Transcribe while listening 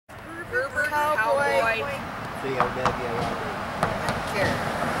C-O-W-A-R-D. Care.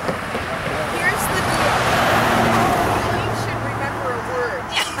 Here's the deal. You should remember a word.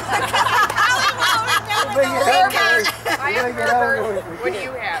 I have Herbert. What do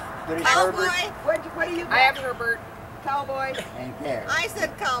you have? Cowboy. What do you got? I have Herbert. Cowboy. And care. I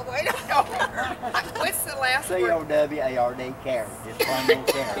said cowboy. No. What's the last word? C-O-W-A-R-D, care. Just plain old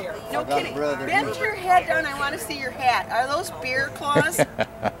care. No I got a kidding. brother. Bend your head down. I want to see your hat. Are those beer claws?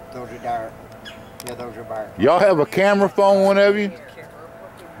 Those are dark. Yeah, those are dark. Y'all have a camera phone, one of you?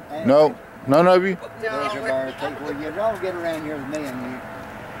 No, none of you? Those are dark. Well, you don't get around here with me and you. And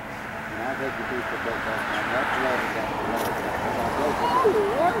I'll take you people to take that now. That's the letter. Oh,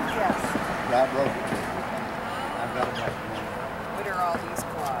 gorgeous. I broke it. I've got a bunch of them. What are all these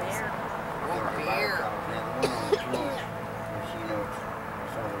claws? Oh, beer.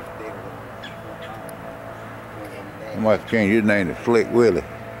 I must change his name to Slick Willie. I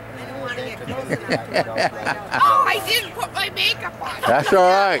don't want to get close enough. Oh, I didn't put my makeup on. That's all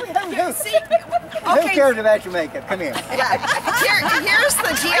right. See, Who cares about your makeup? Come here. yeah, here's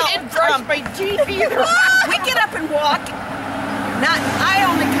the deal. I didn't brush my teeth either. We get up and walk. I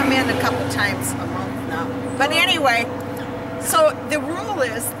only come in a couple times a month now. But anyway, so the rule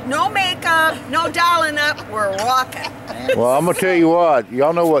is no makeup, no dolling up, we're walking. Well, I'm going to tell you what.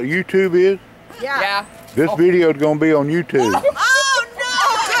 Y'all know what YouTube is? Yeah. This video is going to be on YouTube. Oh, no!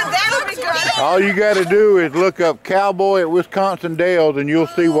 Good, that'll be good. All you got to do is look up Cowboy at Wisconsin Dells and you'll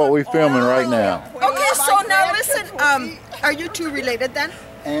see what we're filming right now. Okay, so now listen, are you two related then?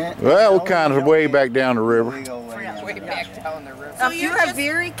 Well, we're kind of way back down the river. Way back down the river. So you have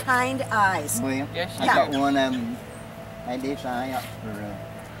very kind eyes. Well, Yes, I got one of them. I did sign up for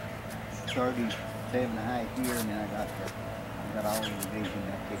 37.5 years, and then I got all the division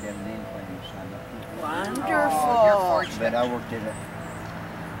that they done then when you signed up. Wonderful. You're fortunate. But I worked at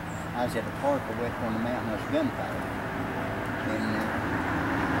I was at the park away from the mountain. I was gunfighter. And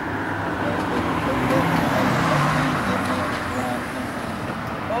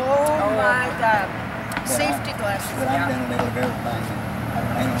Oh my God. Safety glasses. But I've done a little of everything. I've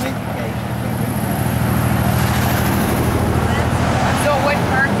been on education. So what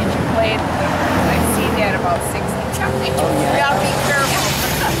part did you play at the Riverwalk? I've seen that about 60 times. Oh, yeah. Yeah, be careful.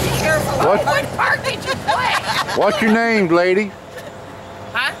 Be careful. What part did you play? What's your names, ladies?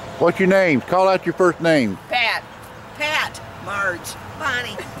 Huh? What's your names? Call out your first name. Pat. Pat, Marge,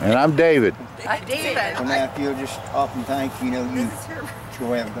 Bonnie, And I'm David. David. Well, now, if you'll just often think, you know, you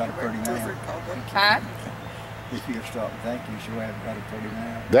sure have got a pretty man. Huh? If you'll stop and think, you sure have got a pretty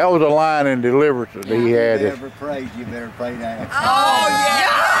man. That was a line in Deliverance that he had. If you ever prayed, you better pray now. Oh,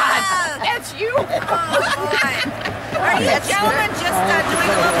 yeah! That's you! Are you gentlemen just doing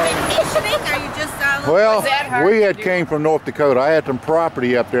a little vacationing? Are you just Well, Was that hard we to had do? came from North Dakota. I had some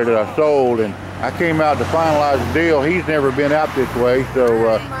property up there that I sold, and I came out to finalize the deal. He's never been out this way,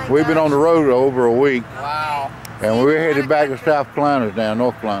 so we've been on the road over a week, Wow. and we're headed back to South Carolina now,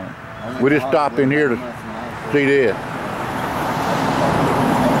 North Carolina. We just stopped in here to see this.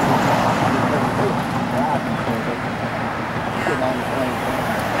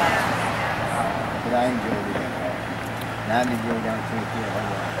 But I enjoyed it. And I've enjoyed down through here.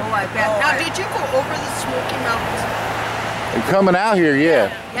 Oh, I bet. Now, did you go over the Smoky Mountains? And coming out here,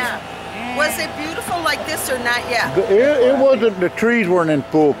 yeah. Yeah. Was it beautiful like this or not yet? It wasn't, the trees weren't in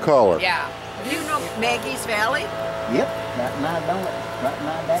full color. Yeah. Do you know Maggie's Valley? Yep, right in my door. Right in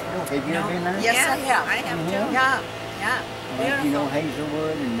my back door. Have you ever been there? Yes, I have. I have too. Yeah, yeah. Well, you know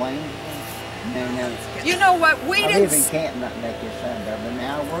Hazelwood and Wayne. And You know what? We I didn't. live in Canton, not back this side there, but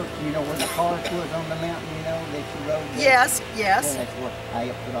now I work, you know, where the park was on the mountain, you know, that you rode there? Yes, Yeah, yes. that's what I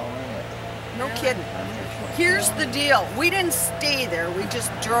put all that. No kidding. Here's the deal. We didn't stay there. We just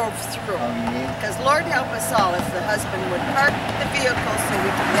drove through. Oh, you did? Because Lord help us all if the husband would park the vehicle so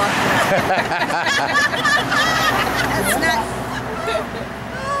we could walk around. That's not.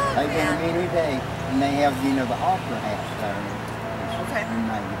 They've been a many day, and they have, you know, the opera house there. Okay. In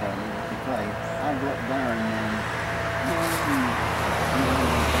Maggie Valley that they play. I go up there and then,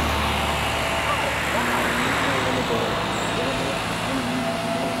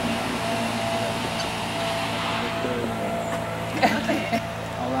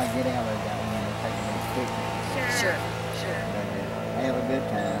 all I get out of that when they take a little picture. Sure. But have a good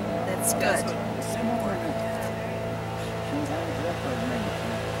time. That's good. Sometimes that's what makes it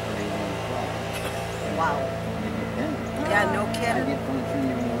Wow. They get done. Yeah, no I kidding. get from the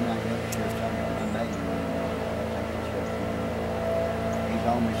funeral when I go to church. I got my baby. I take the church. He's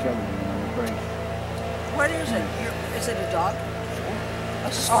on my shoulder, you know, the priest. What is it? Is it a dog?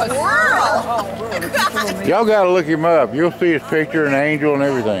 A squirrel. squirrel. Y'all got to look him up. You'll see his picture and angel and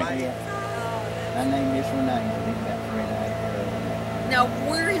everything. Yeah. I named this one Angel. He's got 3.5 years old. Now,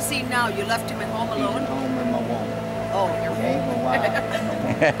 where is he now? You left him at home He's alone? at home with my woman. Oh, your He ain't my wife.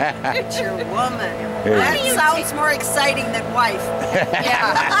 It's your woman. Yeah. That sounds more exciting than wife.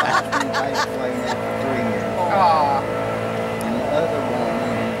 Yeah. Been passed away now for 3 years. Aw. And the other woman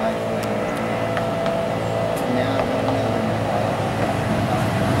been passed away now. Now I got another one.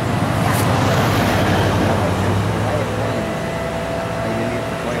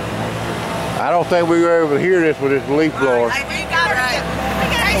 I don't think we were able to hear this with this leaf blower. I think all right.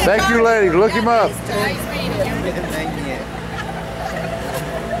 Thank you, ladies. Look him up. Nice meeting you. Thank you.